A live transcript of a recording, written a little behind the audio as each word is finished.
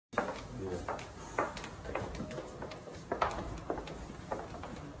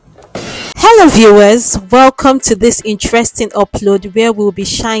Hello viewers, welcome to this interesting upload where we'll be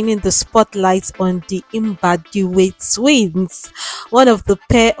shining the spotlight on the Mbadiwe Twins, one of the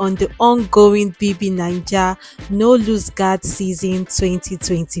pair on the ongoing BROTHER NAIJA No Lose Guard season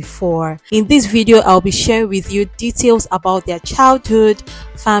 2024. In this video, I'll be sharing with you details about their childhood,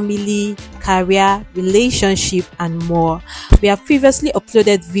 family, career, relationship and more. We have previously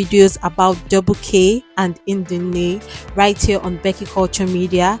uploaded videos about Double K and Mbadiwe right here on Becky Culture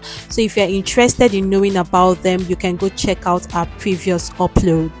Media, so if you're interested in knowing about them, you can go check out our previous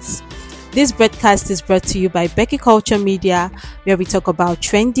uploads. This broadcast is brought to you by Becky Culture Media, where we talk about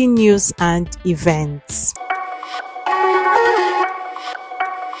trending news and events.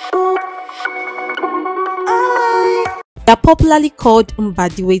 They are popularly called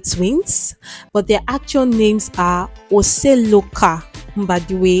Mbadiwe Twins, but their actual names are Oseloka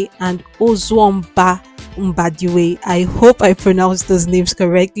Mbadiwe and Ozwomba Mbadiwe. I hope I pronounced those names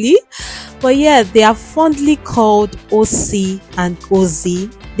correctly. But yeah, they are fondly called OC and OZ.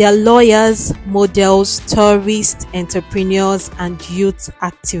 They are lawyers, models, tourists, entrepreneurs, and youth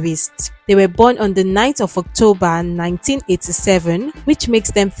activists. They were born on the 9th of October 1987, which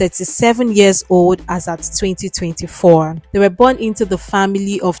makes them 37 years old as at 2024. They were born into the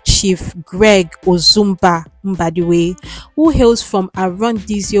family of Chief Greg Ozumba Mbadiwe, who hails from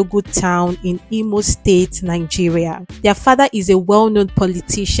Arondiziogu town in Imo State, Nigeria. Their father is a well-known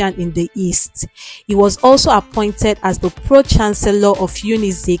politician in the East. He was also appointed as the Pro-Chancellor of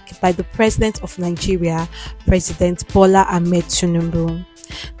UNIZIK by the President of Nigeria, President Bola Ahmed Tinubu.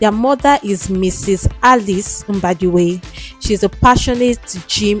 Their mother is Mrs. Alice Mbadiwe. She is a passionate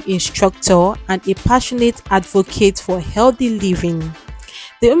gym instructor and a passionate advocate for healthy living.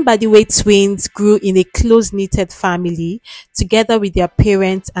 The Mbadiwe twins grew in a close-knitted family together with their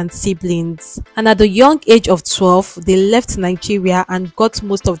parents and siblings. And at the young age of 12, they left Nigeria and got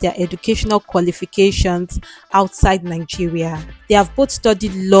most of their educational qualifications outside Nigeria. They have both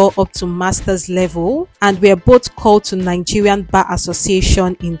studied law up to master's level and were both called to Nigerian Bar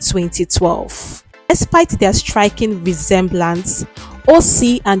Association in 2012. Despite their striking resemblance,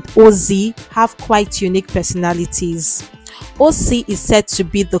 OC and OZ have quite unique personalities. OC is said to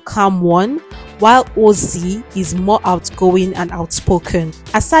be the calm one, while OZ is more outgoing and outspoken.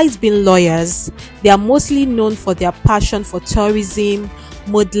 Aside being lawyers, they are mostly known for their passion for tourism,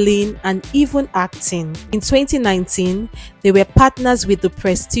 modeling, and even acting. In 2019, they were partners with the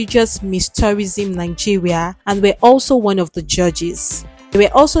prestigious Miss Tourism Nigeria and were also one of the judges. They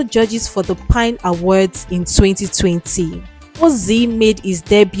were also judges for the Pine Awards in 2020. OZ made his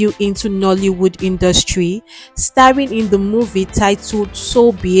debut into Nollywood industry, starring in the movie titled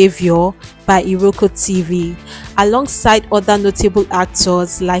Soul Behavior by Iroko TV, alongside other notable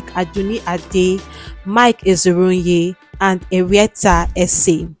actors like Aduni Ade, Mike Ezurunye, and Erieta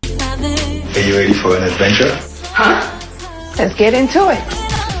Esse. Are you ready for an adventure? Huh? Let's get into it.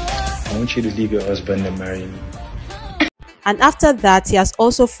 I want you to leave your husband and marry me. And after that, he has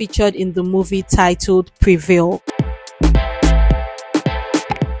also featured in the movie titled Prevail.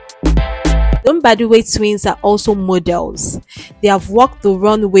 The Mbadiwe twins are also models. They have walked the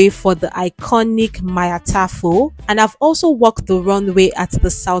runway for the iconic Mayatafo and have also walked the runway at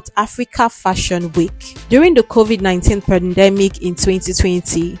the South Africa Fashion Week. During the COVID-19 pandemic in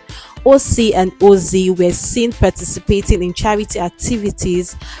 2020, OC and OZ were seen participating in charity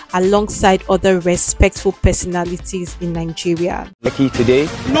activities alongside other respectful personalities in Nigeria. Lucky today.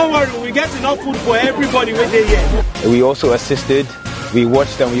 No worry, we get enough food for everybody when they're here. We also assisted. We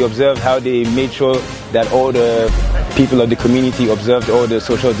watched and we observed how they made sure that all the people of the community observed all the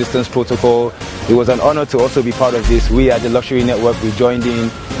social distance protocol. It was an honor to also be part of this. We at the Luxury Network, we joined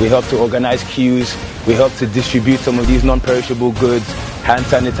in, we helped to organize queues, we helped to distribute some of these non-perishable goods, hand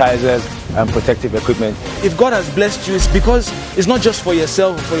sanitizers and protective equipment. If God has blessed you, it's because it's not just for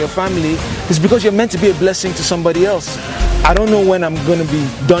yourself or for your family, it's because you're meant to be a blessing to somebody else. I don't know when I'm going to be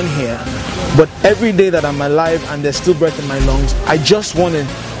done here, but every day that I'm alive and there's still breath in my lungs, I just want to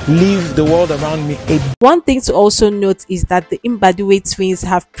leave the world around me. One thing to also note is that the Mbadiwe twins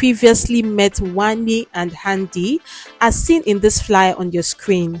have previously met Wani and Handy, as seen in this flyer on your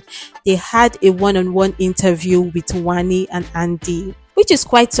screen. They had a one-on-one interview with Wani and Andy, which is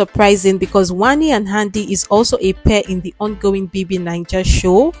quite surprising because Wani and Handy is also a pair in the ongoing BROTHER NAIJA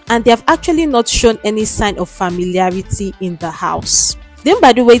show, and they have actually not shown any sign of familiarity in the house. The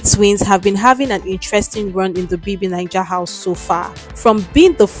Mbadiwe twins have been having an interesting run in the BROTHER NAIJA house so far, from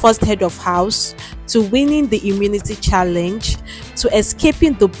being the first head of house, to winning the immunity challenge, to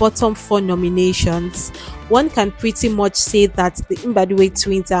escaping the bottom 4 nominations. one can pretty much say that the Mbadiwe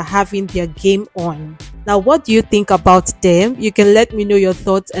Twins are having their game on. Now, what do you think about them? You can let me know your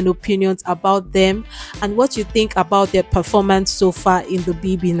thoughts and opinions about them and what you think about their performance so far in the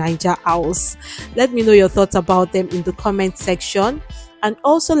BB Naija house. Let me know your thoughts about them in the comment section, and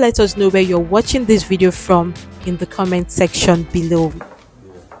also let us know where you're watching this video from in the comment section below.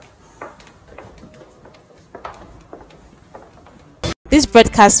 This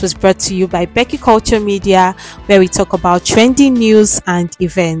broadcast was brought to you by Becky Culture Media, where we talk about trending news and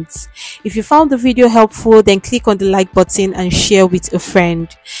events. If you found the video helpful, then click on the like button and share with a friend.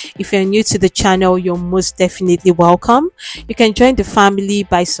 If you're new to the channel, you're most definitely welcome. You can join the family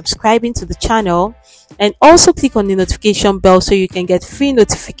by subscribing to the channel, and also click on the notification bell so you can get free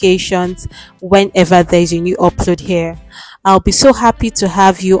notifications whenever there is a new upload here. I'll be so happy to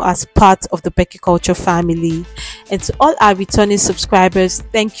have you as part of the Becky Culture family. And to all our returning subscribers,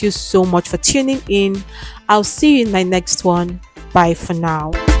 thank you so much for tuning in. I'll see you in my next one. Bye for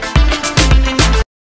now.